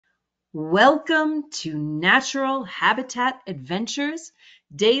Welcome to Natural Habitat Adventures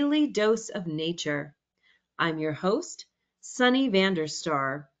Daily Dose of Nature. I'm your host, Sunny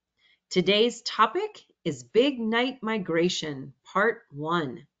Vanderstar. Today's topic is Big Night Migration, Part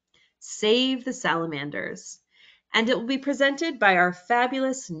 1, Save the Salamanders. And it will be presented by our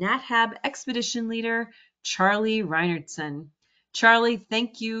fabulous NatHab expedition leader, Charlie Reinertsen. Charlie,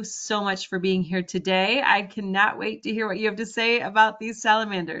 thank you so much for being here today. I cannot wait to hear what you have to say about these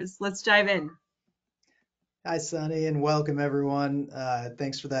salamanders. Let's dive in. Hi, Sunny, and welcome everyone.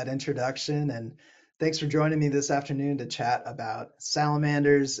 Thanks for that introduction, and thanks for joining me this afternoon to chat about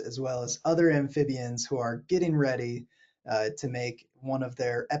salamanders as well as other amphibians who are getting ready to make one of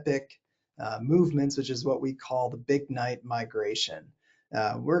their epic movements, which is what we call the Big Night Migration.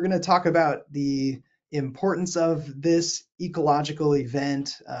 We're going to talk about the importance of this ecological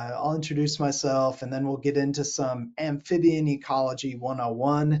event. I'll introduce myself, and then we'll get into some amphibian ecology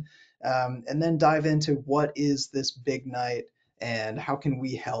 101 and then dive into what is this big night and how can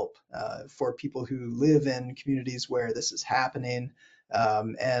we help for people who live in communities where this is happening,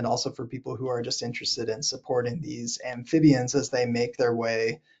 and also for people who are just interested in supporting these amphibians as they make their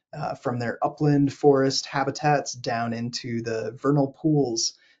way from their upland forest habitats down into the vernal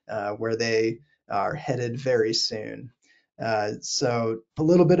pools where they are headed very soon. So a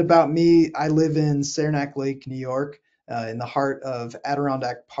little bit about me. I live in Saranac Lake, New York, in the heart of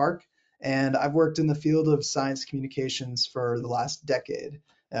Adirondack Park, and I've worked in the field of science communications for the last decade.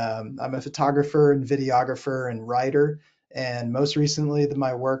 I'm a photographer and videographer and writer, and most recently,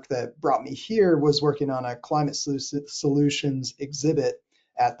 my work that brought me here was working on a climate solutions exhibit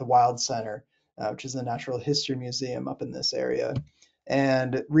at the Wild Center, which is a natural history museum up in this area.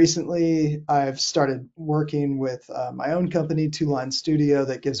 And recently, I've started working with my own company, Two Line Studio,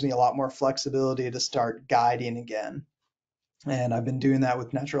 that gives me a lot more flexibility to start guiding again. And I've been doing that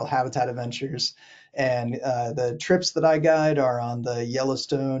with Natural Habitat Adventures. And the trips that I guide are on the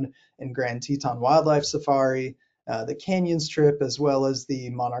Yellowstone and Grand Teton Wildlife Safari, the Canyons trip, as well as the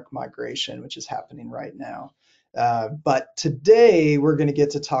Monarch Migration, which is happening right now. But today we're going to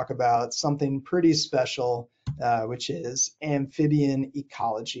get to talk about something pretty special, which is amphibian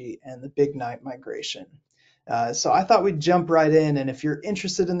ecology and the Big Night Migration. So I thought we'd jump right in, and if you're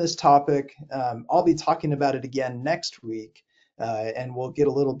interested in this topic, I'll be talking about it again next week, and we'll get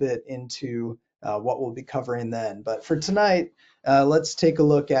a little bit into what we'll be covering then. But for tonight, let's take a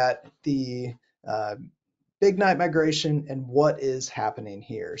look at the big night migration and what is happening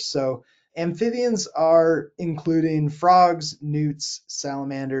here. So amphibians are including frogs, newts,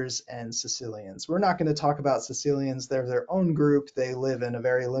 salamanders, and caecilians. We're not going to talk about caecilians. They're their own group. They live in a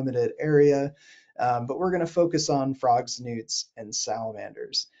very limited area, but we're going to focus on frogs, newts, and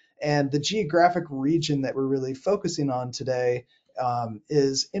salamanders. And the geographic region that we're really focusing on today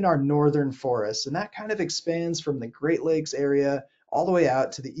is in our northern forests, and that kind of expands from the Great Lakes area all the way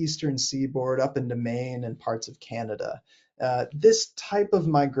out to the eastern seaboard, up into Maine and parts of Canada. This type of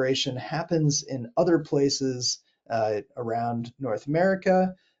migration happens in other places around North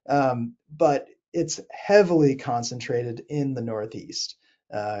America, but it's heavily concentrated in the Northeast.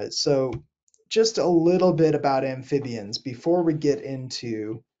 So just a little bit about amphibians before we get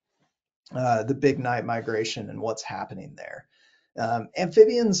into the big night migration and what's happening there.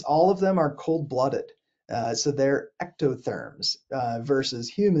 Amphibians, all of them are cold-blooded. So they're ectotherms versus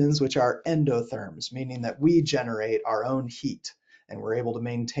humans, which are endotherms, meaning that we generate our own heat and we're able to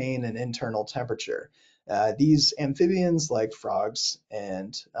maintain an internal temperature. These amphibians, like frogs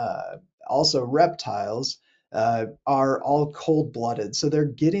and also reptiles, are all cold-blooded. So they're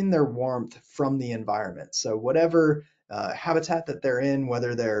getting their warmth from the environment. So whatever habitat that they're in,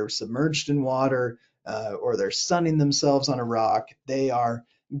 whether they're submerged in water or they're sunning themselves on a rock, they are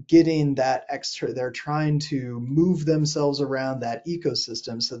getting that extra. They're trying to move themselves around that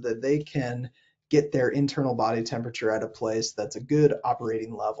ecosystem so that they can get their internal body temperature at a place that's a good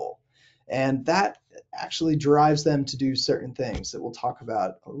operating level. And that actually drives them to do certain things that we'll talk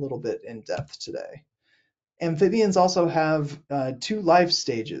about a little bit in depth today. Amphibians also have two life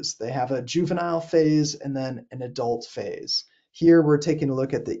stages. They have a juvenile phase and then an adult phase. Here we're taking a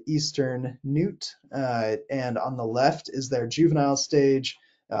look at the eastern newt, and on the left is their juvenile stage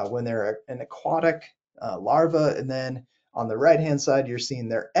when they're an aquatic larva, and then on the right-hand side you're seeing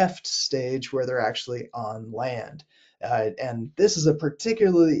their eft stage where they're actually on land. And this is a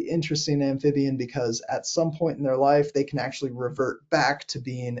particularly interesting amphibian because at some point in their life they can actually revert back to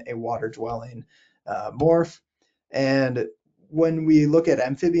being a water-dwelling morph. And when we look at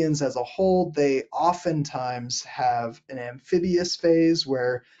amphibians as a whole, they oftentimes have an amphibious phase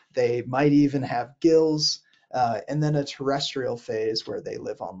where they might even have gills. and then a terrestrial phase where they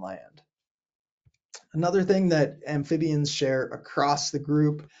live on land. Another thing that amphibians share across the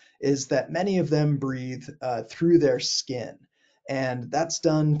group is that many of them breathe through their skin. And that's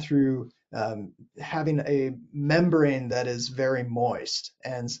done through having a membrane that is very moist.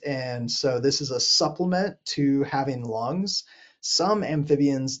 And so this is a supplement to having lungs. Some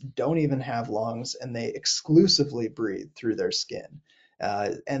amphibians don't even have lungs and they exclusively breathe through their skin.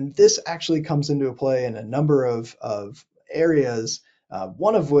 And this actually comes into play in a number of areas,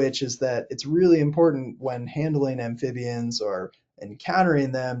 one of which is that it's really important when handling amphibians or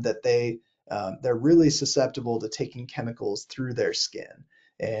encountering them that they're really susceptible to taking chemicals through their skin.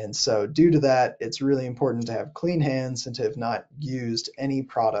 And so due to that, it's really important to have clean hands and to have not used any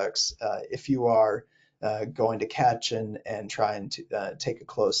products if you are going to catch and try and take a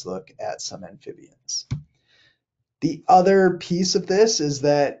close look at some amphibians. The other piece of this is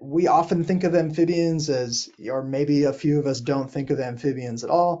that we often think of amphibians as, or maybe a few of us don't think of amphibians at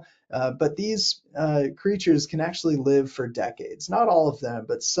all, but these creatures can actually live for decades. Not all of them,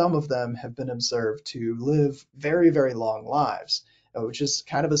 but some of them have been observed to live very, very long lives, which is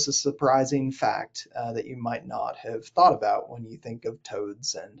kind of a surprising fact that you might not have thought about when you think of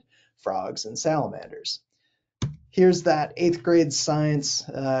toads and frogs and salamanders. Here's that 8th grade science,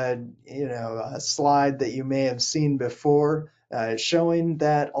 slide that you may have seen before, showing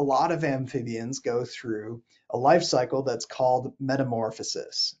that a lot of amphibians go through a life cycle that's called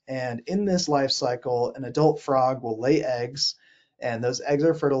metamorphosis. And in this life cycle, an adult frog will lay eggs, and those eggs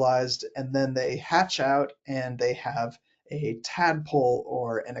are fertilized, and then they hatch out and they have a tadpole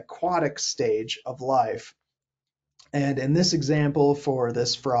or an aquatic stage of life. And in this example for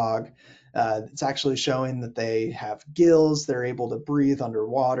this frog, it's actually showing that they have gills, they're able to breathe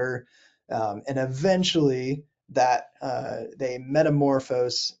underwater, and eventually that they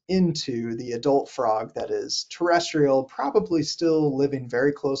metamorphose into the adult frog that is terrestrial, probably still living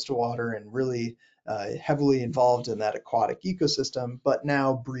very close to water and really heavily involved in that aquatic ecosystem, but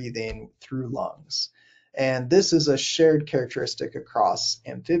now breathing through lungs. And this is a shared characteristic across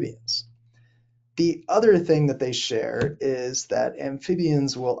amphibians. The other thing that they share is that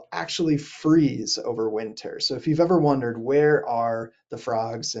amphibians will actually freeze over winter. So if you've ever wondered where are the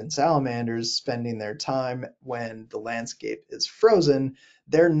frogs and salamanders spending their time when the landscape is frozen,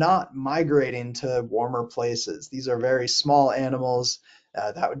 they're not migrating to warmer places. These are very small animals.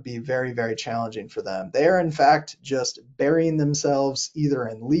 That would be very, very challenging for them. They are in fact just burying themselves either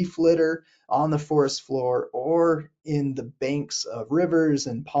in leaf litter on the forest floor or in the banks of rivers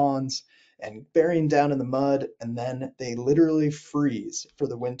and ponds, and burying down in the mud, and then they literally freeze for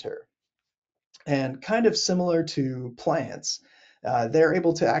the winter. And kind of similar to plants, they're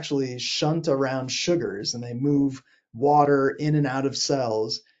able to actually shunt around sugars and they move water in and out of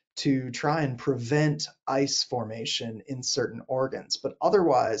cells to try and prevent ice formation in certain organs. But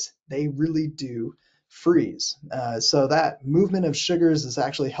otherwise, they really do freeze. So that movement of sugars is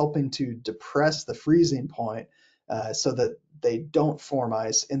actually helping to depress the freezing point so that they don't form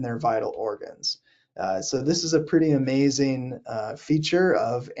ice in their vital organs. So this is a pretty amazing feature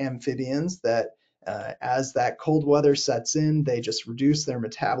of amphibians that as that cold weather sets in, they just reduce their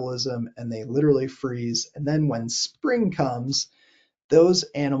metabolism and they literally freeze. And then when spring comes, those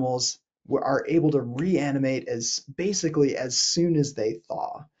animals are able to reanimate as basically as soon as they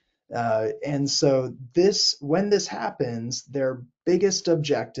thaw. And so when this happens, their biggest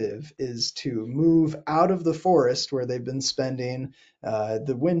objective is to move out of the forest where they've been spending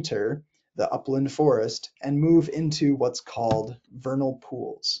the winter, the upland forest, and move into what's called vernal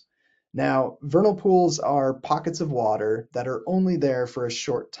pools. Now, vernal pools are pockets of water that are only there for a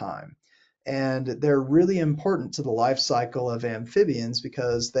short time. And they're really important to the life cycle of amphibians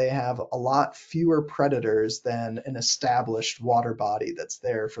because they have a lot fewer predators than an established water body that's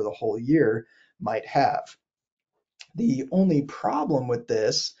there for the whole year might have. The only problem with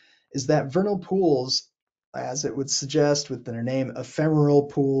this is that vernal pools, as it would suggest with their name, ephemeral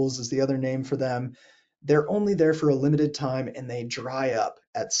pools is the other name for them, they're only there for a limited time and they dry up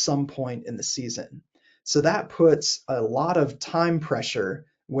at some point in the season. So that puts a lot of time pressure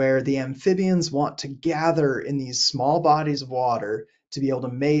where the amphibians want to gather in these small bodies of water to be able to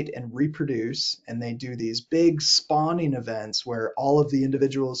mate and reproduce. And they do these big spawning events where all of the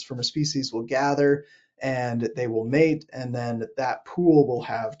individuals from a species will gather and they will mate. And then that pool will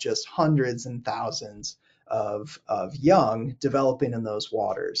have just hundreds and thousands of young developing in those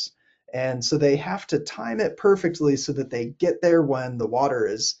waters. And so they have to time it perfectly so that they get there when the water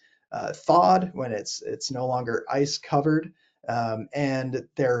is thawed, when it's no longer ice covered, and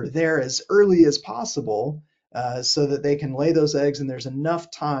they're there as early as possible so that they can lay those eggs and there's enough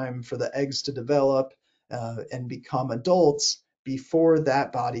time for the eggs to develop and become adults before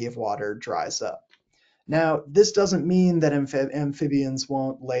that body of water dries up. Now, this doesn't mean that amphibians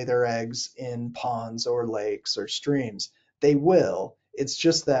won't lay their eggs in ponds or lakes or streams. They will. It's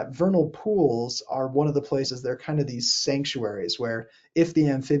just that vernal pools are one of the places, they're kind of these sanctuaries where if the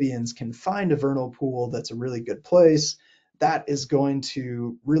amphibians can find a vernal pool that's a really good place, that is going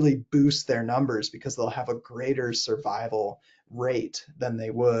to really boost their numbers because they'll have a greater survival rate than they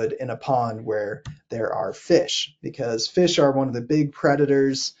would in a pond where there are fish, because fish are one of the big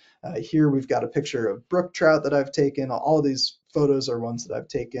predators. Here we've got a picture of brook trout that I've taken. All these photos are ones that I've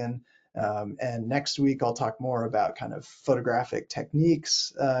taken. And next week I'll talk more about kind of photographic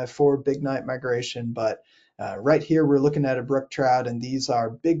techniques for big night migration. But right here we're looking at a brook trout, and these are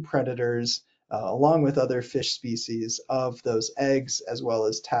big predators along with other fish species of those eggs as well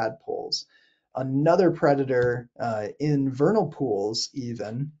as tadpoles. Another predator in vernal pools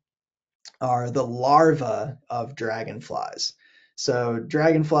even are the larvae of dragonflies. So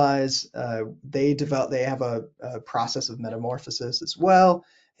dragonflies, they have a process of metamorphosis as well,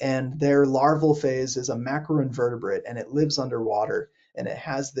 and their larval phase is a macroinvertebrate, and it lives underwater, and it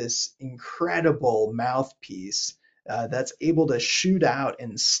has this incredible mouthpiece that's able to shoot out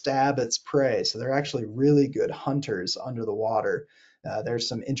and stab its prey. So they're actually really good hunters under the water. There's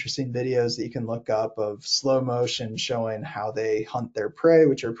some interesting videos that you can look up of slow motion showing how they hunt their prey,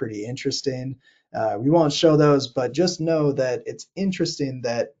 which are pretty interesting. We won't show those, but just know that it's interesting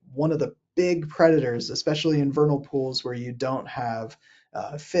that one of the big predators, especially in vernal pools where you don't have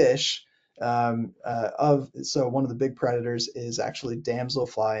fish, so one of the big predators is actually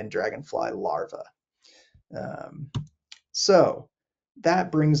damselfly and dragonfly larvae. Um, so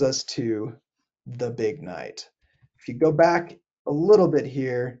that brings us to the big night. If you go back a little bit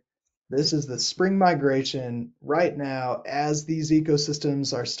here, this is the spring migration right now. As these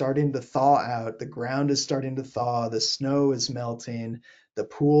ecosystems are starting to thaw out, the ground is starting to thaw, the snow is melting, the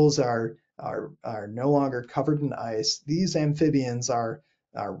pools are no longer covered in ice. These amphibians are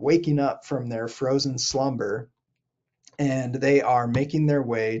waking up from their frozen slumber, and they are making their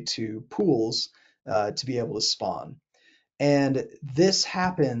way to pools to be able to spawn. And this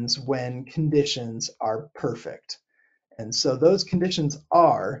happens when conditions are perfect. And so those conditions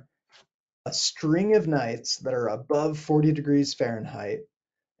are a string of nights that are above 40 degrees Fahrenheit,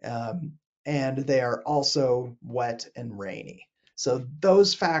 um, and they are also wet and rainy. So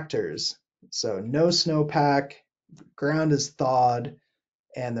those factors, so no snowpack, ground is thawed,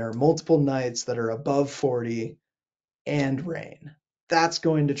 and there are multiple nights that are above 40 and rain. That's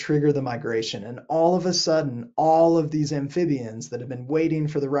going to trigger the migration. And all of a sudden, all of these amphibians that have been waiting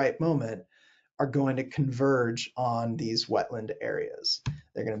for the right moment are going to converge on these wetland areas.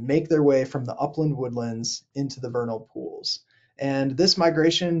 They're going to make their way from the upland woodlands into the vernal pools. And this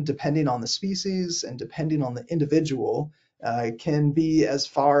migration, depending on the species and depending on the individual, can be as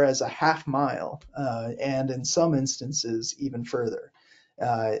far as a half mile, and in some instances, even further.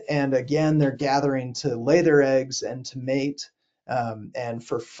 And again, they're gathering to lay their eggs and to mate. And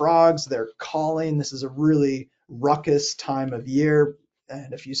for frogs, they're calling. This is a really ruckus time of year.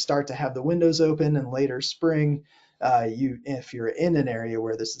 And if you start to have the windows open in later spring, if you're in an area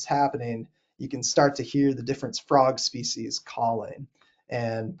where this is happening, you can start to hear the different frog species calling.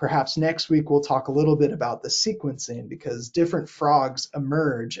 And perhaps next week we'll talk a little bit about the sequencing, because different frogs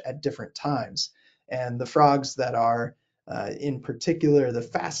emerge at different times. And the frogs that are in particular the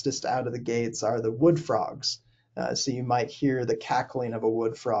fastest out of the gates are the wood frogs. So you might hear the cackling of a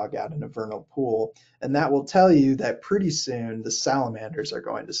wood frog out in a vernal pool, and that will tell you that pretty soon the salamanders are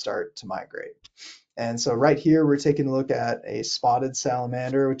going to start to migrate. And so right here we're taking a look at a spotted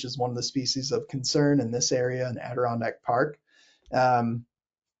salamander, which is one of the species of concern in this area in Adirondack Park. And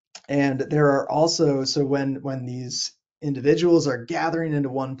there are also, so when these individuals are gathering into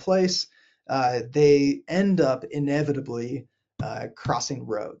one place, they end up inevitably crossing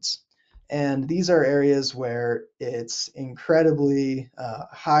roads. And these are areas where it's incredibly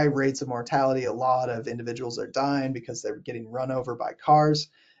high rates of mortality. A lot of individuals are dying because they're getting run over by cars.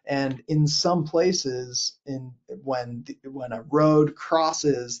 And in some places, when a road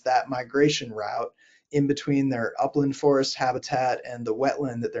crosses that migration route in between their upland forest habitat and the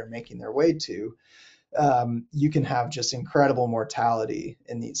wetland that they're making their way to, you can have just incredible mortality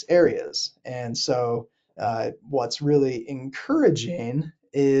in these areas. And so what's really encouraging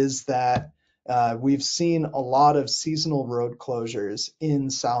is that we've seen a lot of seasonal road closures in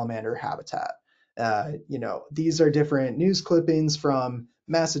salamander habitat. These are different news clippings from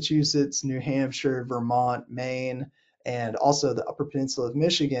Massachusetts, New Hampshire, Vermont, Maine, and also the Upper Peninsula of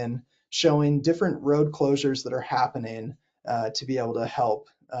Michigan, showing different road closures that are happening to be able to help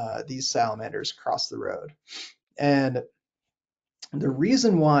these salamanders across the road. And the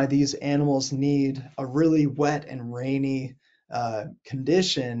reason why these animals need a really wet and rainy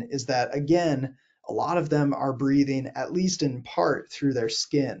condition is that, again, a lot of them are breathing, at least in part, through their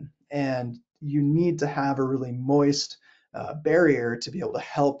skin. And you need to have a really moist barrier to be able to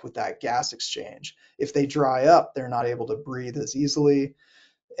help with that gas exchange. If they dry up, they're not able to breathe as easily.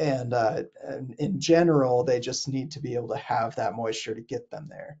 And in general, they just need to be able to have that moisture to get them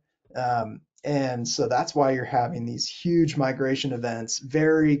there. And so that's why you're having these huge migration events,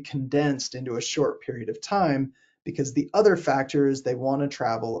 very condensed into a short period of time, because the other factor is they want to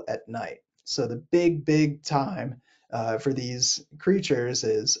travel at night. So the big time for these creatures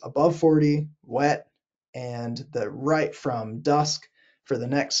is above 40, wet, and the right from dusk for the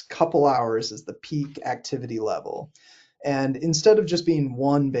next couple hours is the peak activity level. And instead of just being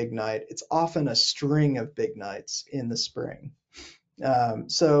one big night, it's often a string of big nights in the spring.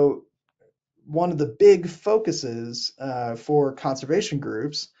 So one of the big focuses for conservation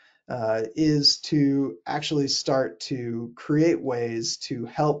groups is to actually start to create ways to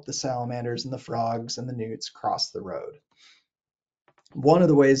help the salamanders and the frogs and the newts cross the road. One of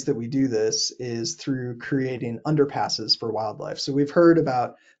the ways that we do this is through creating underpasses for wildlife. So we've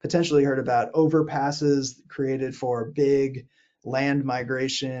potentially heard about overpasses created for big land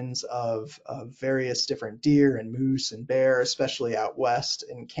migrations of various different deer and moose and bear, especially out west,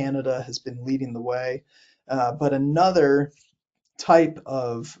 and Canada has been leading the way. But another type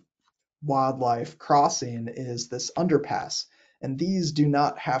of wildlife crossing is this underpass. And these do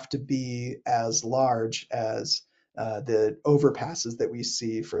not have to be as large as the overpasses that we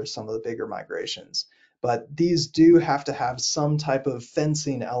see for some of the bigger migrations. But these do have to have some type of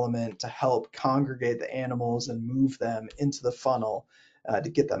fencing element to help congregate the animals and move them into the funnel to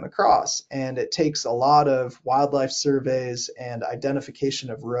get them across. And it takes a lot of wildlife surveys and identification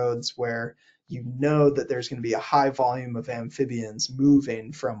of roads where you know that there's going to be a high volume of amphibians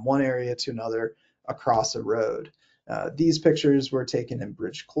moving from one area to another across a road. These pictures were taken in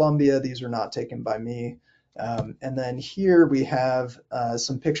British Columbia. These were not taken by me. And then here we have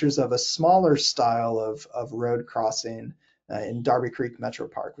some pictures of a smaller style of road crossing in Darby Creek Metro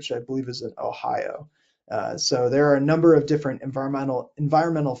Park, which I believe is in Ohio. So there are a number of different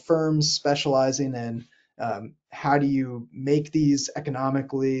environmental firms specializing in how do you make these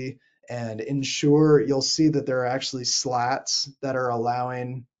economically and ensure. You'll see that there are actually slats that are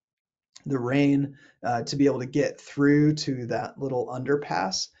allowing the rain to be able to get through to that little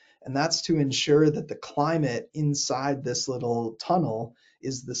underpass. And that's to ensure that the climate inside this little tunnel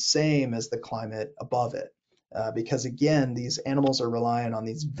is the same as the climate above it. Because again, these animals are relying on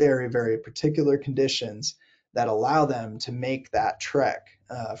these very particular conditions that allow them to make that trek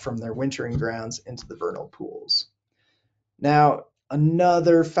from their wintering grounds into the vernal pools. Now,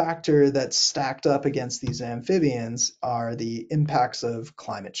 another factor that's stacked up against these amphibians are the impacts of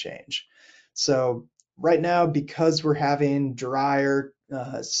climate change. So right now, because we're having drier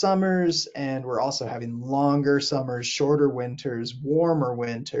summers and we're also having longer summers, shorter winters, warmer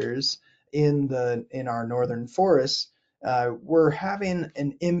winters in our northern forests, we're having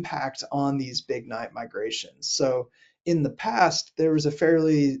an impact on these big night migrations. So in the past, there was a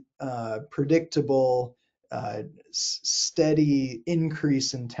fairly predictable steady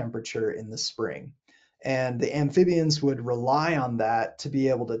increase in temperature in the spring. And the amphibians would rely on that to be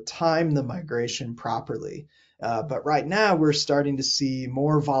able to time the migration properly. But right now, we're starting to see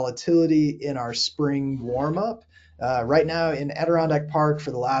more volatility in our spring warm-up. Right now in Adirondack Park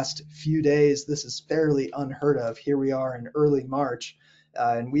for the last few days, this is fairly unheard of. Here we are in early March,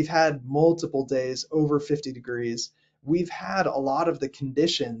 and we've had multiple days over 50 degrees. We've had a lot of the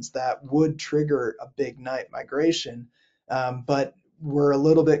conditions that would trigger a big night migration, but we're a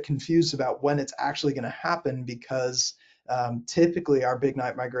little bit confused about when it's actually going to happen because typically our big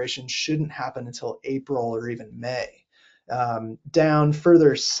night migration shouldn't happen until April or even May. Down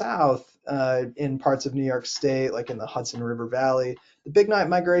further south in parts of New York State, like in the Hudson River Valley, the big night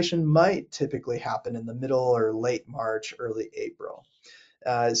migration might typically happen in the middle or late March, early April.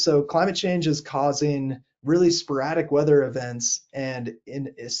 So climate change is causing really sporadic weather events, and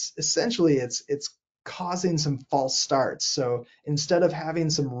essentially it's causing some false starts. So instead of having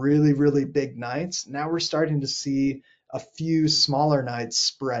some really big nights, now we're starting to see a few smaller nights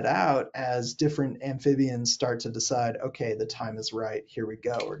spread out as different amphibians start to decide, okay, the time is right, here we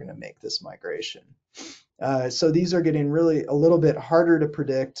go, we're going to make this migration. So these are getting really a little bit harder to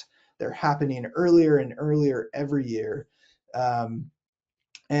predict. They're happening earlier and earlier every year.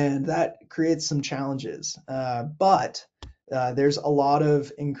 And that creates some challenges. But there's a lot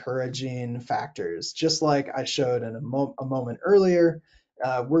of encouraging factors. Just like I showed in a moment earlier,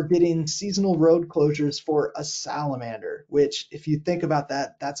 we're getting seasonal road closures for a salamander, which, if you think about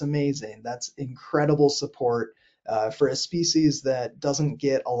that, that's amazing. That's incredible support for a species that doesn't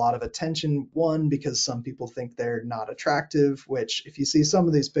get a lot of attention. One, because some people think they're not attractive, which, if you see some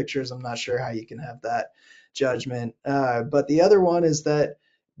of these pictures, I'm not sure how you can have that judgment. But the other one is that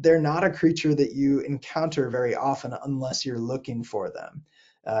they're not a creature that you encounter very often unless you're looking for them.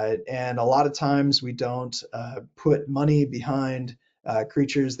 And a lot of times we don't put money behind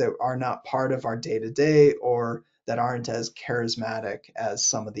creatures that are not part of our day to day or that aren't as charismatic as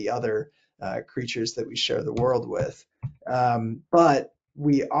some of the other creatures that we share the world with. But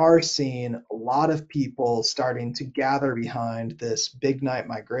we are seeing a lot of people starting to gather behind this big night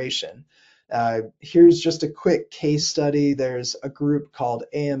migration. Here's just a quick case study. There's a group called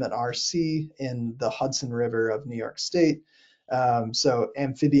AM&RC in the Hudson River of New York State. So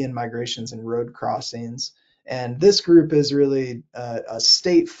amphibian migrations and road crossings. And this group is really a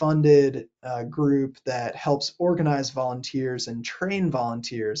state-funded group that helps organize volunteers and train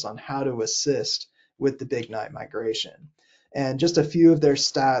volunteers on how to assist with the big night migration. And just a few of their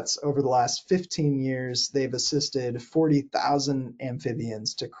stats: over the last 15 years, they've assisted 40,000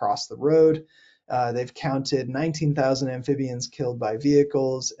 amphibians to cross the road. They've counted 19,000 amphibians killed by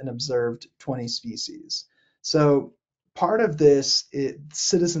vehicles and observed 20 species. So part of this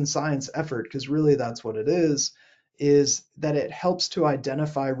citizen science effort, because really that's what it is that it helps to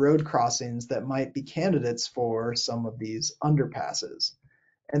identify road crossings that might be candidates for some of these underpasses.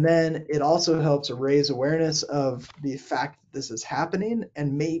 And then it also helps raise awareness of the fact that this is happening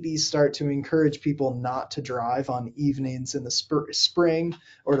and maybe start to encourage people not to drive on evenings in the spring,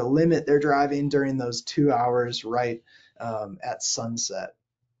 or to limit their driving during those 2 hours right at sunset.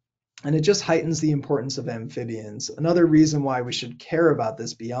 And it just heightens the importance of amphibians. Another reason why we should care about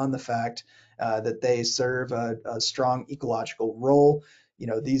this, beyond the fact that they serve a strong ecological role.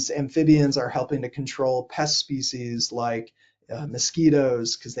 These amphibians are helping to control pest species like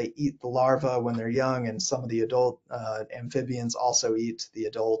mosquitoes, because they eat the larvae when they're young, and some of the adult amphibians also eat the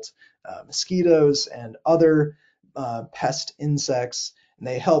adult mosquitoes and other pest insects. And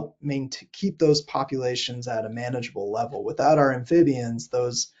they help keep those populations at a manageable level. Without our amphibians,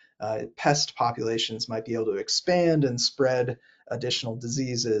 those pest populations might be able to expand and spread additional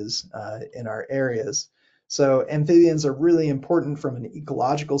diseases in our areas. So amphibians are really important from an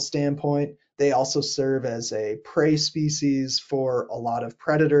ecological standpoint. They also serve as a prey species for a lot of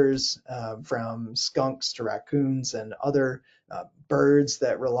predators, from skunks to raccoons and other birds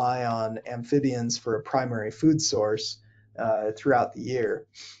that rely on amphibians for a primary food source throughout the year.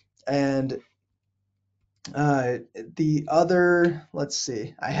 And the other, let's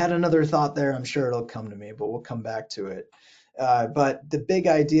see, I had another thought there. I'm sure it'll come to me, but we'll come back to it. But the big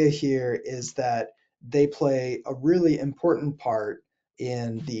idea here is that they play a really important part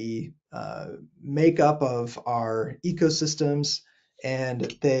in the makeup of our ecosystems,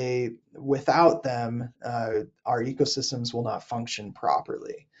 and without them, our ecosystems will not function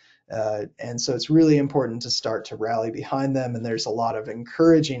properly. And so it's really important to start to rally behind them. And there's a lot of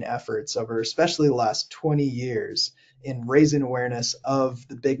encouraging efforts over especially the last 20 years in raising awareness of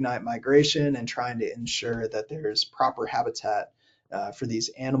the big night migration and trying to ensure that there's proper habitat for these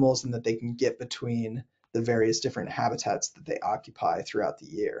animals, and that they can get between the various different habitats that they occupy throughout the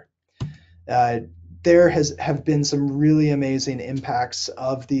year. There have been some really amazing impacts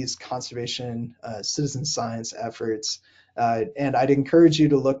of these conservation citizen science efforts. And I'd encourage you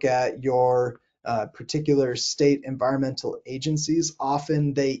to look at your particular state environmental agencies.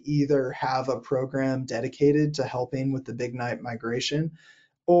 Often they either have a program dedicated to helping with the big night migration,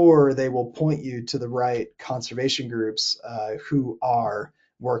 or they will point you to the right conservation groups who are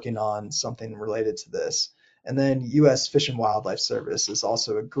working on something related to this. And then U.S. Fish and Wildlife Service is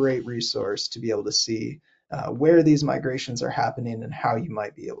also a great resource to be able to see where these migrations are happening and how you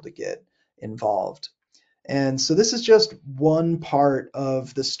might be able to get involved. And so this is just one part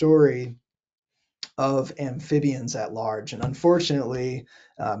of the story of amphibians at large. And unfortunately,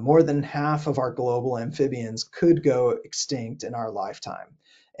 more than half of our global amphibians could go extinct in our lifetime.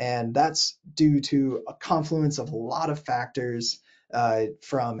 And that's due to a confluence of a lot of factors,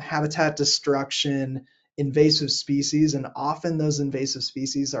 from habitat destruction, invasive species, and often those invasive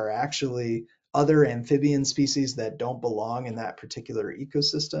species are actually other amphibian species that don't belong in that particular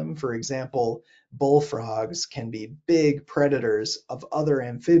ecosystem. For example, bullfrogs can be big predators of other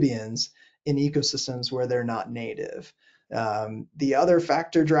amphibians in ecosystems where they're not native. The other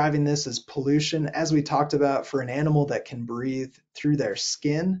factor driving this is pollution. As we talked about, for an animal that can breathe through their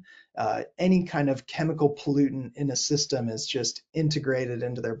skin, any kind of chemical pollutant in a system is just integrated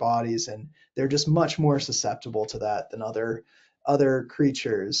into their bodies, and they're just much more susceptible to that than other other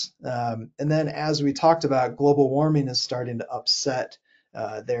creatures. And then, as we talked about, global warming is starting to upset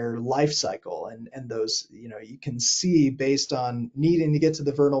their life cycle, and those, you can see, based on needing to get to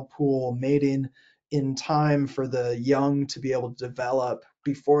the vernal pool, mating in time for the young to be able to develop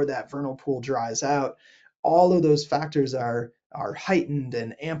before that vernal pool dries out. All of those factors are heightened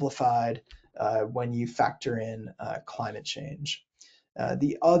and amplified when you factor in climate change.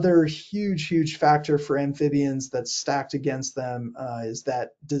 The other huge factor for amphibians that's stacked against them is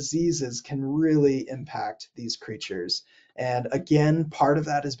that diseases can really impact these creatures. And again, part of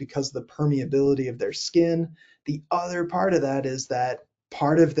that is because of the permeability of their skin. The other part of that is that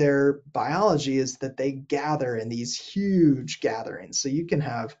part of their biology is that they gather in these huge gatherings. So you can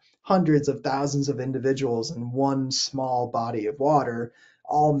have hundreds of thousands of individuals in one small body of water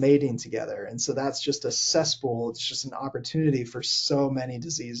all mating together. And so that's just a cesspool. It's just an opportunity for so many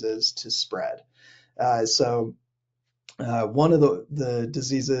diseases to spread. One of the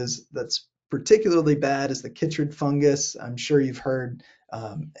diseases that's particularly bad is the chytrid fungus. I'm sure you've heard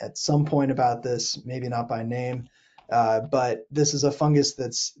at some point about this, maybe not by name, but this is a fungus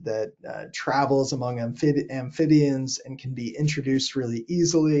that travels among amphibians and can be introduced really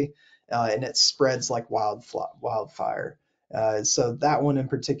easily, and it spreads like wildfire. So that one in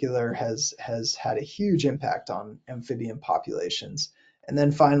particular has had a huge impact on amphibian populations. And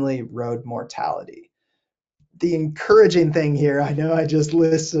then finally, road mortality. The encouraging thing here, I know I just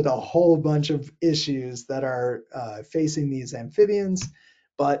listed a whole bunch of issues that are facing these amphibians,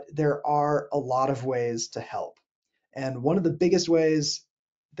 but there are a lot of ways to help. And one of the biggest ways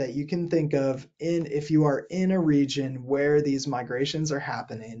that you can think of, if you are in a region where these migrations are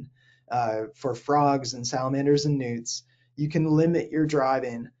happening for frogs and salamanders and newts, you can limit your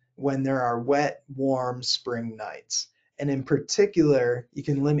driving when there are wet, warm spring nights. And in particular, you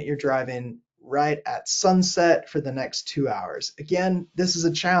can limit your driving right at sunset for the next 2 hours. Again, this is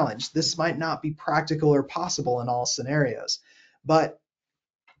a challenge. This might not be practical or possible in all scenarios, but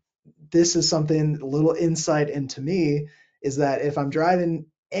this is something, a little insight into me, is that if I'm driving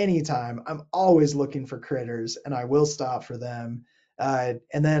anytime, I'm always looking for critters, and I will stop for them. And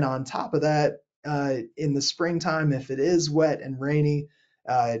then on top of that, in the springtime, if it is wet and rainy,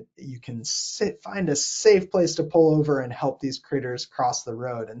 you can find a safe place to pull over and help these critters cross the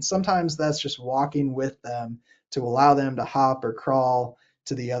road. And sometimes that's just walking with them to allow them to hop or crawl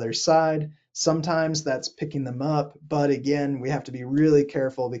to the other side. Sometimes that's picking them up, but again, we have to be really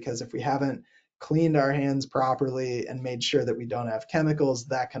careful, because if we haven't cleaned our hands properly and made sure that we don't have chemicals,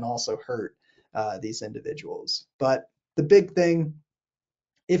 that can also hurt these individuals. But the big thing,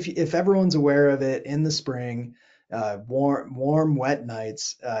 if everyone's aware of it in the spring, warm, wet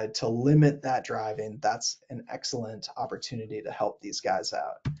nights, to limit that driving, that's an excellent opportunity to help these guys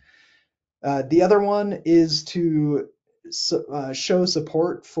out. The other one is to show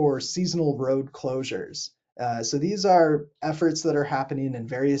support for seasonal road closures. So these are efforts that are happening in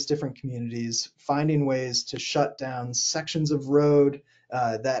various different communities, finding ways to shut down sections of road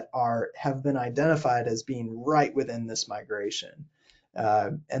that have been identified as being right within this migration.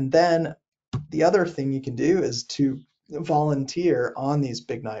 And then the other thing you can do is to volunteer on these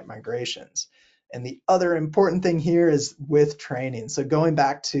big night migrations. And the other important thing here is with training. So going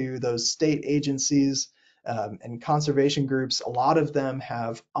back to those state agencies and conservation groups, a lot of them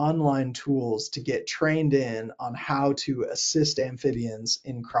have online tools to get trained in on how to assist amphibians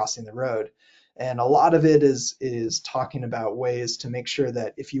in crossing the road. And a lot of it is talking about ways to make sure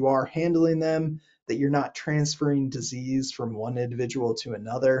that if you are handling them, that you're not transferring disease from one individual to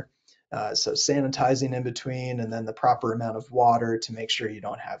another. So sanitizing in between, and then the proper amount of water to make sure you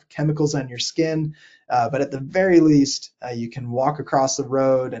don't have chemicals on your skin. But at the very least, you can walk across the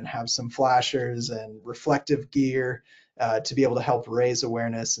road and have some flashers and reflective gear to be able to help raise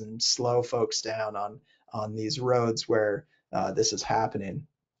awareness and slow folks down on these roads where this is happening.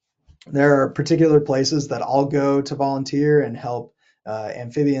 There are particular places that I'll go to volunteer and help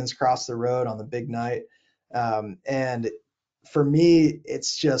amphibians cross the road on the big night. And for me,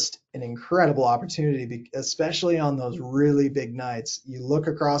 it's just an incredible opportunity, especially on those really big nights. You look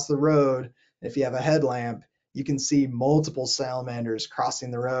across the road, and if you have a headlamp, you can see multiple salamanders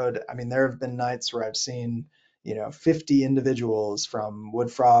crossing the road. I mean, there have been nights where I've seen, 50 individuals, from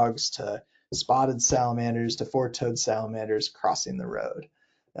wood frogs to spotted salamanders to four-toed salamanders, crossing the road.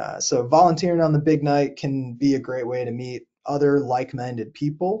 So volunteering on the big night can be a great way to meet other like-minded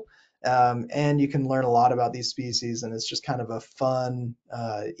people. And you can learn a lot about these species, and it's just kind of a fun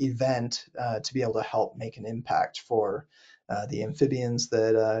event to be able to help make an impact for the amphibians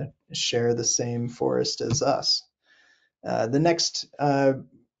that share the same forest as us. The next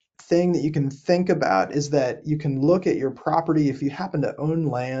thing that you can think about is that you can look at your property. If you happen to own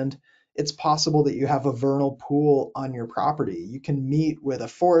land, it's possible that you have a vernal pool on your property. You can meet with a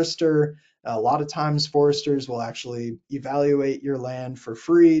forester. A lot of times foresters will actually evaluate your land for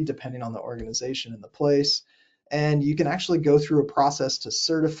free, depending on the organization and the place. And you can actually go through a process to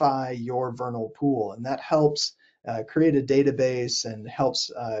certify your vernal pool. And that helps create a database and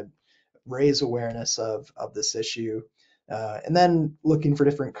helps raise awareness of this issue. And then looking for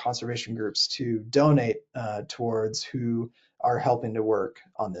different conservation groups to donate towards who are helping to work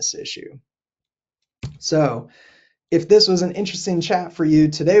on this issue. So if this was an interesting chat for you,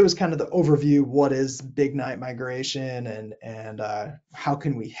 today was kind of the overview. What is big night migration and how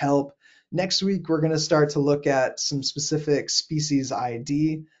can we help? Next week, we're going to start to look at some specific species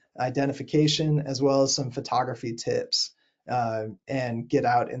ID identification, as well as some photography tips, and get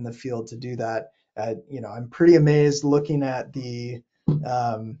out in the field to do that. I'm pretty amazed looking at the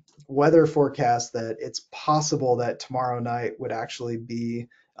weather forecast that it's possible that tomorrow night would actually be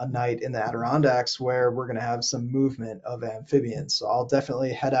a night in the Adirondacks where we're going to have some movement of amphibians. So I'll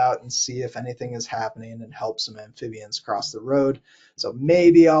definitely head out and see if anything is happening and help some amphibians cross the road. So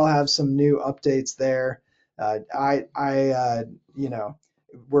maybe I'll have some new updates there.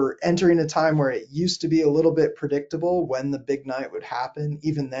 We're entering a time where it used to be a little bit predictable when the big night would happen.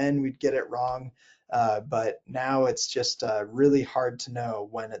 Even then, we'd get it wrong. But now it's just really hard to know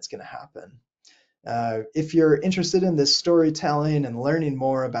when it's going to happen. If you're interested in this storytelling and learning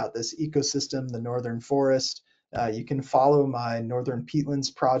more about this ecosystem, the Northern Forest, you can follow my Northern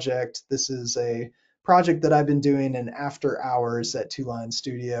Peatlands project. This is a project that I've been doing in after hours at Two Line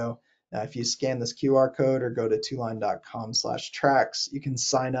Studio. If you scan this QR code or go to twoline.com/tracks, you can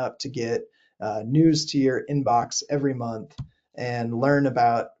sign up to get news to your inbox every month and learn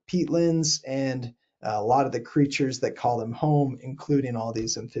about peatlands and a lot of the creatures that call them home, including all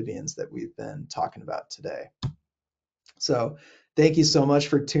these amphibians that we've been talking about today. So thank you so much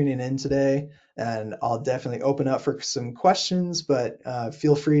for tuning in today, and I'll definitely open up for some questions, but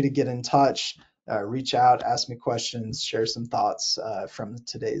feel free to get in touch, reach out, ask me questions, share some thoughts from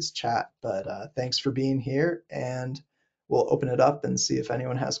today's chat. But thanks for being here, and we'll open it up and see if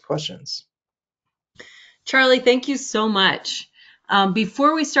anyone has questions. Charlie, thank you so much.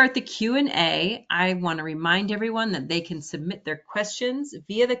 Before we start the Q&A, I want to remind everyone that they can submit their questions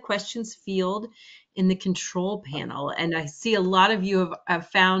via the questions field in the control panel. And I see a lot of you have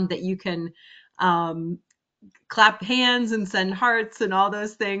found that you can clap hands and send hearts and all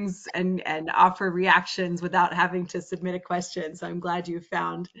those things and offer reactions without having to submit a question. So I'm glad you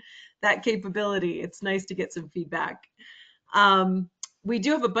found that capability. It's nice to get some feedback. We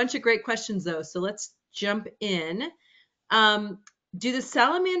do have a bunch of great questions though, so let's jump in. Do the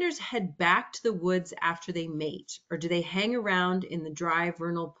salamanders head back to the woods after they mate, or do they hang around in the dry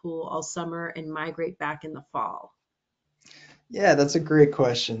vernal pool all summer and migrate back in the fall? Yeah, that's a great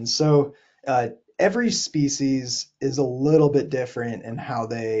question. So every species is a little bit different in how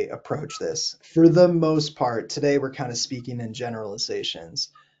they approach this. For the most part, today we're kind of speaking in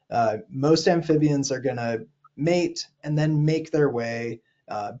generalizations. Most amphibians are going to mate and then make their way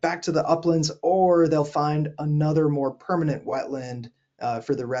back to the uplands, or they'll find another more permanent wetland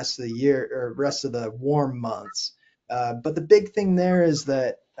for the rest of the year or rest of the warm months. But the big thing there is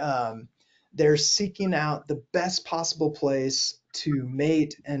that they're seeking out the best possible place to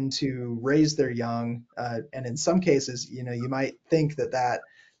mate and to raise their young. And in some cases, you might think that that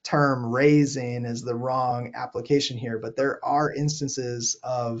term raising is the wrong application here, but there are instances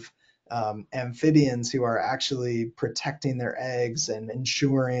of amphibians who are actually protecting their eggs and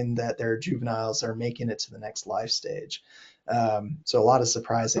ensuring that their juveniles are making it to the next life stage. So a lot of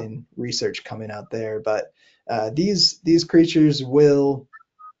surprising research coming out there, but these creatures will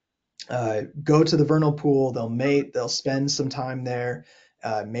go to the vernal pool, they'll mate, they'll spend some time there,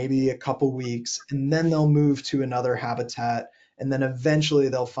 maybe a couple weeks, and then they'll move to another habitat, and then eventually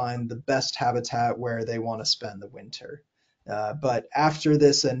they'll find the best habitat where they want to spend the winter. But after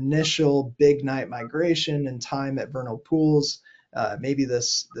this initial big night migration and time at vernal pools, maybe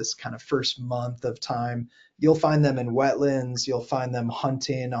this kind of first month of time, you'll find them in wetlands, you'll find them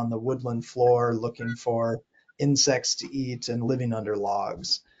hunting on the woodland floor, looking for insects to eat and living under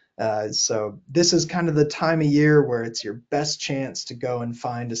logs. So this is kind of the time of year where it's your best chance to go and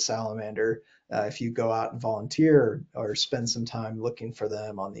find a salamander if you go out and volunteer or spend some time looking for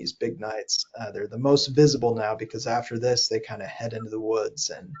them on these big nights. They're the most visible now because after this they kind of head into the woods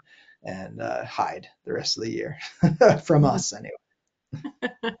and hide the rest of the year from us anyway.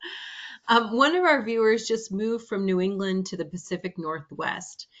 One of our viewers just moved from New England to the Pacific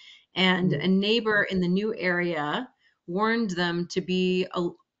Northwest, and a neighbor in the new area warned them to be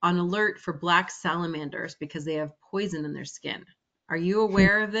on alert for black salamanders because they have poison in their skin. Are you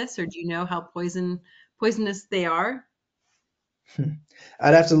aware of this, or do you know how poisonous they are?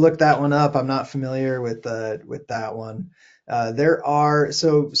 I'd have to look that one up. I'm not familiar with that one. There are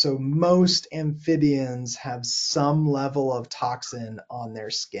so most amphibians have some level of toxin on their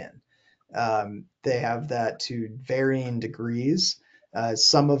skin. They have that to varying degrees.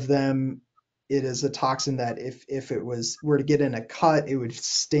 Some of them, it is a toxin that if it were to get in a cut, it would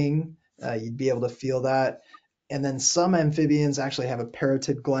sting. You'd be able to feel that. And then some amphibians actually have a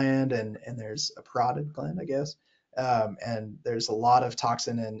parotid gland, and there's a parotid gland, I guess. And there's a lot of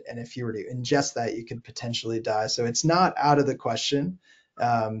toxin, and if you were to ingest that, you could potentially die. So it's not out of the question,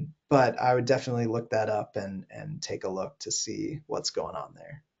 but I would definitely look that up and take a look to see what's going on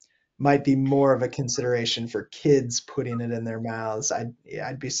there. Might be more of a consideration for kids putting it in their mouths. I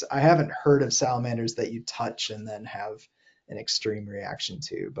haven't heard of salamanders that you touch and then have an extreme reaction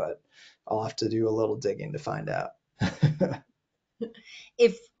to, but I'll have to do a little digging to find out.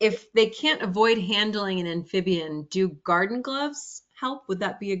 If they can't avoid handling an amphibian, do garden gloves help? Would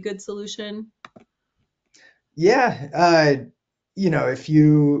that be a good solution? Yeah, if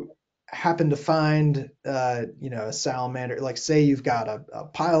you happen to find, a salamander, like say you've got a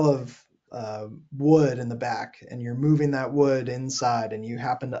pile of wood in the back and you're moving that wood inside and you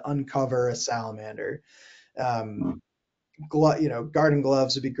happen to uncover a salamander, um, garden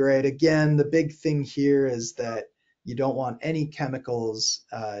gloves would be great. Again, the big thing here is that you don't want any chemicals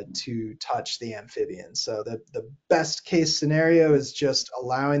to touch the amphibian. So the best case scenario is just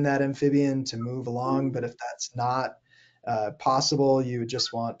allowing that amphibian to move along. But if that's not possible, you would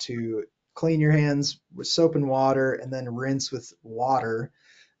just want to clean your hands with soap and water and then rinse with water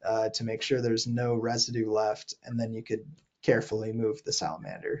to make sure there's no residue left. And then you could carefully move the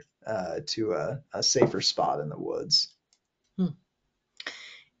salamander to a safer spot in the woods. Hmm.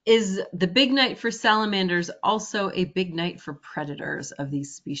 Is the big night for salamanders also a big night for predators of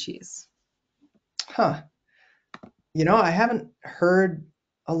these species? Huh. I haven't heard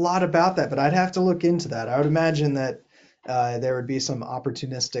a lot about that, but I'd have to look into that. I would imagine that there would be some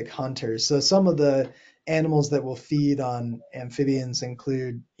opportunistic hunters. So some of the animals that will feed on amphibians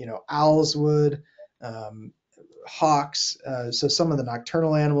include, owls would, um, hawks. So some of the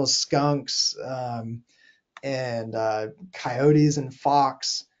nocturnal animals, skunks, and coyotes and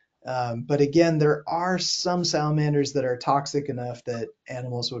fox. But again, there are some salamanders that are toxic enough that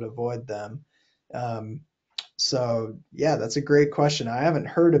animals would avoid them. Um, so yeah, that's a great question. I haven't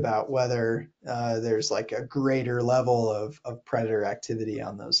heard about whether there's like a greater level of predator activity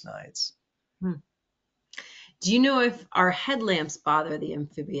on those nights. Hmm. Do you know if our headlamps bother the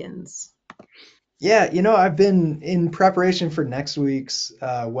amphibians? Yeah, I've been in preparation for next week's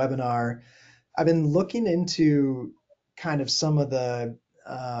webinar. I've been looking into kind of some of the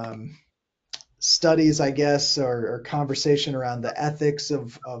studies, I guess, or conversation around the ethics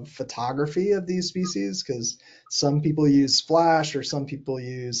of photography of these species, because some people use flash or some people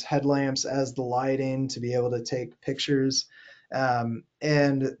use headlamps as the lighting to be able to take pictures. And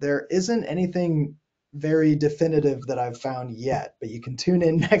there isn't anything very definitive that I've found yet, but you can tune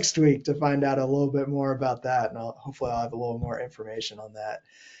in next week to find out a little bit more about that, and hopefully I'll have a little more information on that.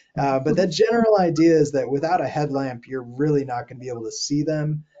 But the general idea is that without a headlamp, you're really not going to be able to see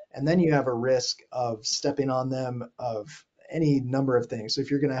them. And then you have a risk of stepping on them of any number of things. So if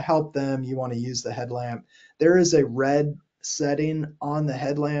you're going to help them, you want to use the headlamp. There is a red setting on the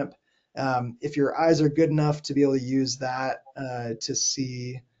headlamp. If your eyes are good enough to be able to use that to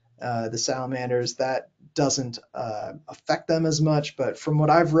see the salamanders, that doesn't affect them as much. But from what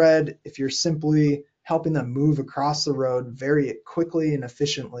I've read, if you're simply helping them move across the road very quickly and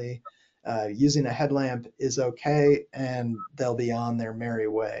efficiently, using a headlamp is okay, and they'll be on their merry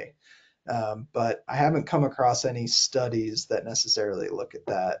way. But I haven't come across any studies that necessarily look at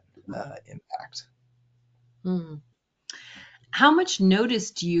that impact. Hmm. How much notice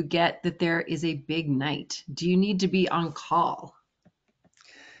do you get that there is a big night? Do you need to be on call?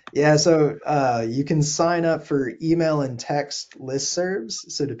 Yeah, so you can sign up for email and text listservs.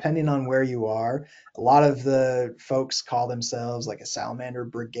 So depending on where you are, a lot of the folks call themselves like a salamander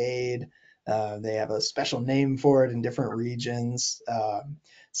brigade. They have a special name for it in different regions.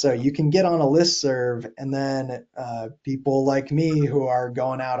 So you can get on a listserv, and then people like me who are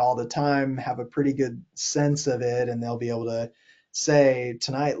going out all the time have a pretty good sense of it, and they'll be able to say,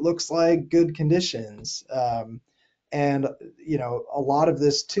 tonight looks like good conditions. And a lot of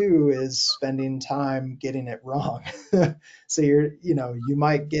this too is spending time getting it wrong. So you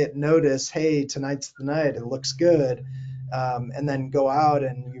might get notice, hey, tonight's the night, it looks good. And then go out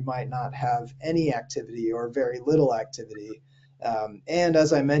and you might not have any activity or very little activity. And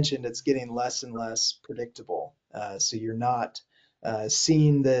as I mentioned, it's getting less and less predictable. So you're not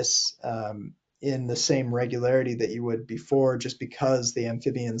seeing this in the same regularity that you would before, just because the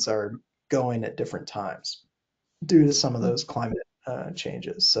amphibians are going at different times due to some of those climate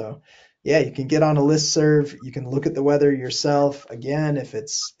changes. So yeah, you can get on a listserv. You can look at the weather yourself. Again, if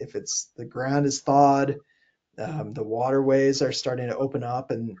it's the ground is thawed, the waterways are starting to open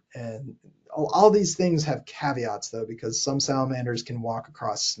up, and all these things have caveats though, because some salamanders can walk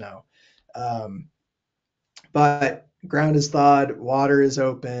across snow. Um, but ground is thawed, water is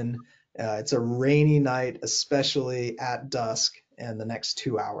open. It's a rainy night, especially at dusk and the next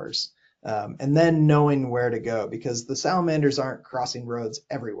 2 hours. And then knowing where to go, because the salamanders aren't crossing roads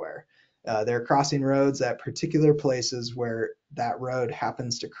everywhere. They're crossing roads at particular places where that road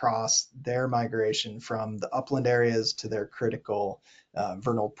happens to cross their migration from the upland areas to their critical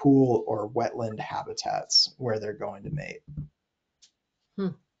vernal pool or wetland habitats where they're going to mate. Hmm.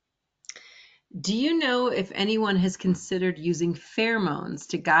 Do you know if anyone has considered using pheromones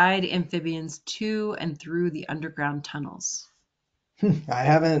to guide amphibians to and through the underground tunnels? I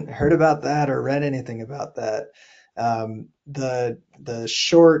haven't heard about that or read anything about that. The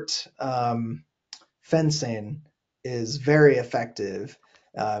short fencing is very effective,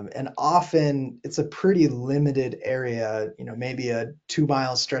 and often it's a pretty limited area. Maybe a 2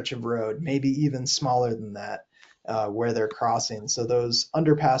 mile stretch of road, maybe even smaller than that, where they're crossing. So those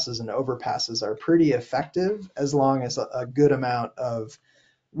underpasses and overpasses are pretty effective as long as a good amount of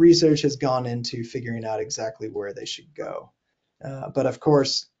research has gone into figuring out exactly where they should go. But of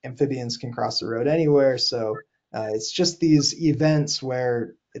course, amphibians can cross the road anywhere. So it's just these events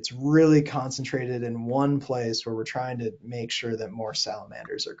where it's really concentrated in one place where we're trying to make sure that more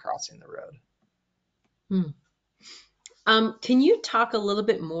salamanders are crossing the road. Hmm. Can you talk a little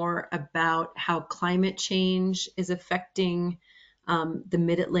bit more about how climate change is affecting the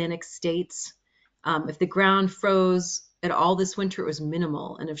mid-Atlantic states? If the ground froze at all this winter, it was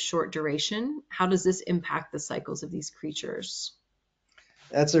minimal and of short duration. How does this impact the cycles of these creatures?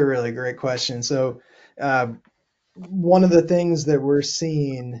 That's a really great question. So uh, one of the things that we're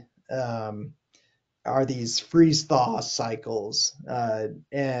seeing are these freeze thaw cycles.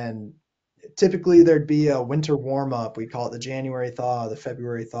 And typically there'd be a winter warm up. We call it the January thaw, the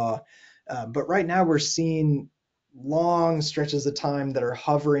February thaw. But right now we're seeing long stretches of time that are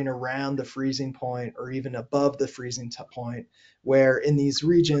hovering around the freezing point or even above the freezing point, where in these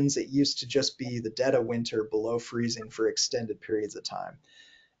regions it used to just be the dead of winter below freezing for extended periods of time.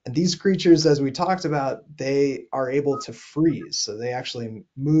 And these creatures, as we talked about, they are able to freeze. So they actually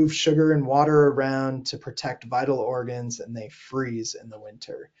move sugar and water around to protect vital organs, and they freeze in the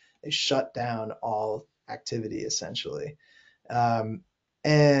winter. They shut down all activity essentially. Um,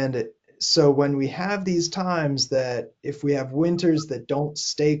 and so when we have these times that if we have winters that don't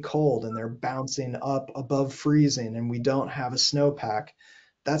stay cold and they're bouncing up above freezing and we don't have a snowpack,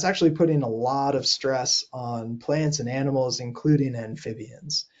 that's actually putting a lot of stress on plants and animals, including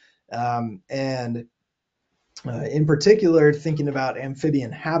amphibians. And In particular, thinking about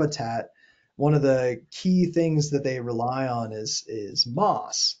amphibian habitat, one of the key things that they rely on is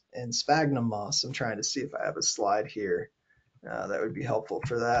moss and sphagnum moss. I'm trying to see if I have a slide here that would be helpful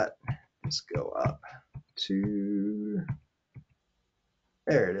for that. Let's go up to,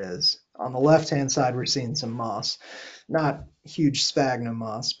 there it is. On the left-hand side, we're seeing some moss, not huge sphagnum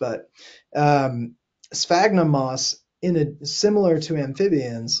moss, but um, sphagnum moss, similar to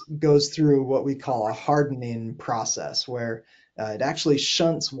amphibians, goes through what we call a hardening process, where it actually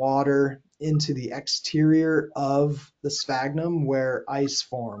shunts water into the exterior of the sphagnum where ice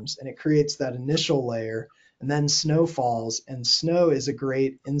forms, and it creates that initial layer, and then snow falls, and snow is a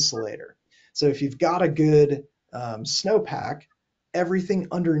great insulator. So if you've got a good snowpack, everything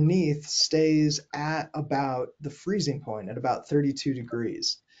underneath stays at about the freezing point at about 32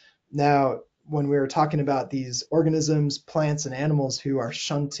 degrees. Now, when we were talking about these organisms, plants, and animals who are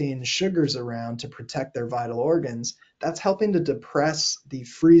shunting sugars around to protect their vital organs, that's helping to depress the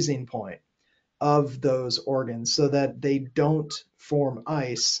freezing point of those organs so that they don't form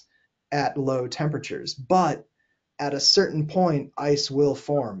ice at low temperatures. But at a certain point, ice will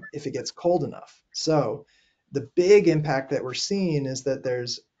form if it gets cold enough. So the big impact that we're seeing is that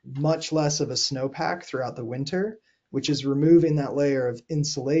there's much less of a snowpack throughout the winter, which is removing that layer of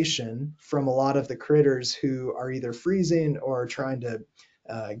insulation from a lot of the critters who are either freezing or trying to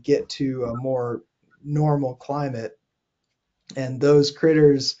get to a more normal climate. And those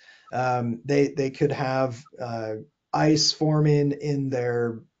critters, they could have ice forming in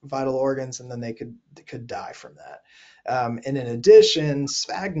their vital organs, and then they could die from that. And in addition,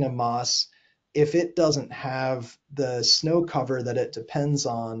 sphagnum moss if it doesn't have the snow cover that it depends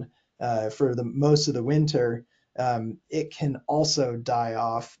on for the most of the winter, it can also die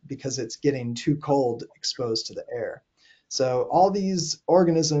off because it's getting too cold exposed to the air. So all these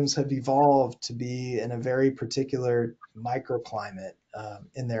organisms have evolved to be in a very particular microclimate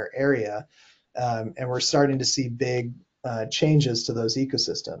in their area, and we're starting to see big changes to those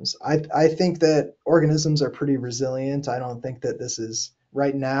ecosystems. I think that organisms are pretty resilient. I don't think that this is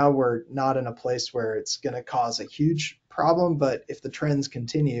right now, we're not in a place where it's going to cause a huge problem, but if the trends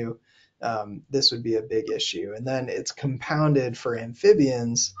continue, this would be a big issue. And then it's compounded for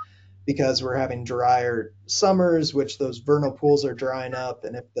amphibians because we're having drier summers, which those vernal pools are drying up.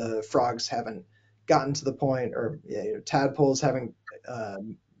 And if the frogs haven't gotten to the point, or tadpoles haven't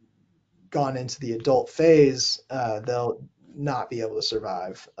gone into the adult phase, they'll not be able to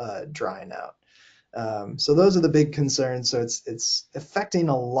survive drying out. So those are the big concerns. So it's affecting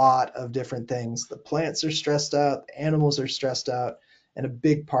a lot of different things. The plants are stressed out, the animals are stressed out, and a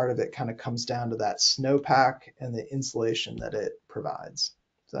big part of it kind of comes down to that snowpack and the insulation that it provides.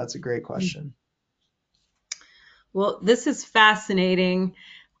 So that's a great question. Well, this is fascinating,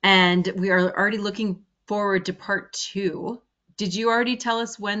 and we are already looking forward to part 2. Did you already tell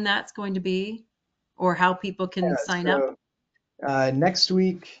us when that's going to be or how people can Yeah, sign up? so next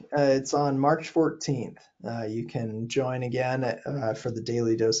week, it's on March 14th. You can join again for the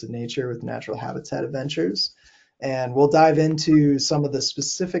Daily Dose of Nature with Natural Habitat Adventures. And we'll dive into some of the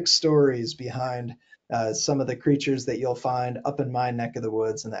specific stories behind some of the creatures that you'll find up in my neck of the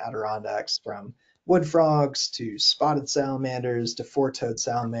woods in the Adirondacks, from wood frogs to spotted salamanders to four-toed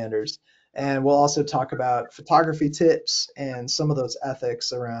salamanders. And we'll also talk about photography tips and some of those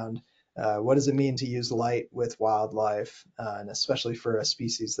ethics around what does it mean to use light with wildlife, and especially for a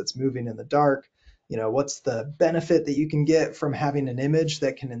species that's moving in the dark? What's the benefit that you can get from having an image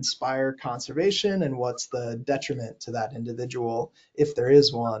that can inspire conservation, and what's the detriment to that individual, if there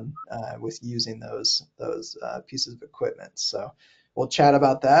is one, with using those pieces of equipment? So we'll chat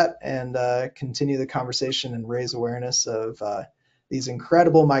about that and continue the conversation and raise awareness of these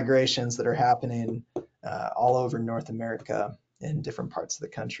incredible migrations that are happening all over North America in different parts of the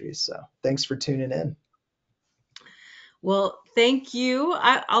country. So thanks for tuning in. Well, thank you.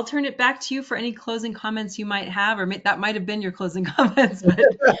 I'll turn it back to you for any closing comments you might have, or that might have been your closing comments, but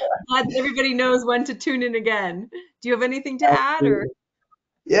glad that everybody knows when to tune in again. Do you have anything to add, or?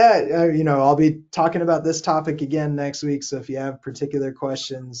 Absolutely. Yeah, I'll be talking about this topic again next week. So if you have particular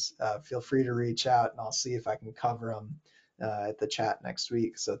questions, feel free to reach out and I'll see if I can cover them at the chat next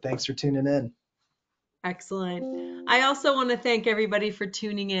week. So thanks for tuning in. Excellent. I also want to thank everybody for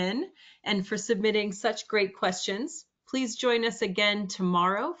tuning in and for submitting such great questions. Please join us again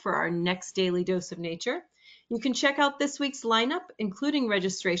tomorrow for our next Daily Dose of Nature. You can check out this week's lineup, including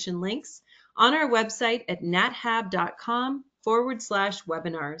registration links, on our website at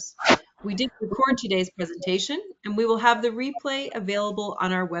nathab.com/webinars. We did record today's presentation, and we will have the replay available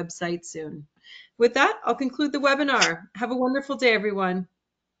on our website soon. With that, I'll conclude the webinar. Have a wonderful day, everyone.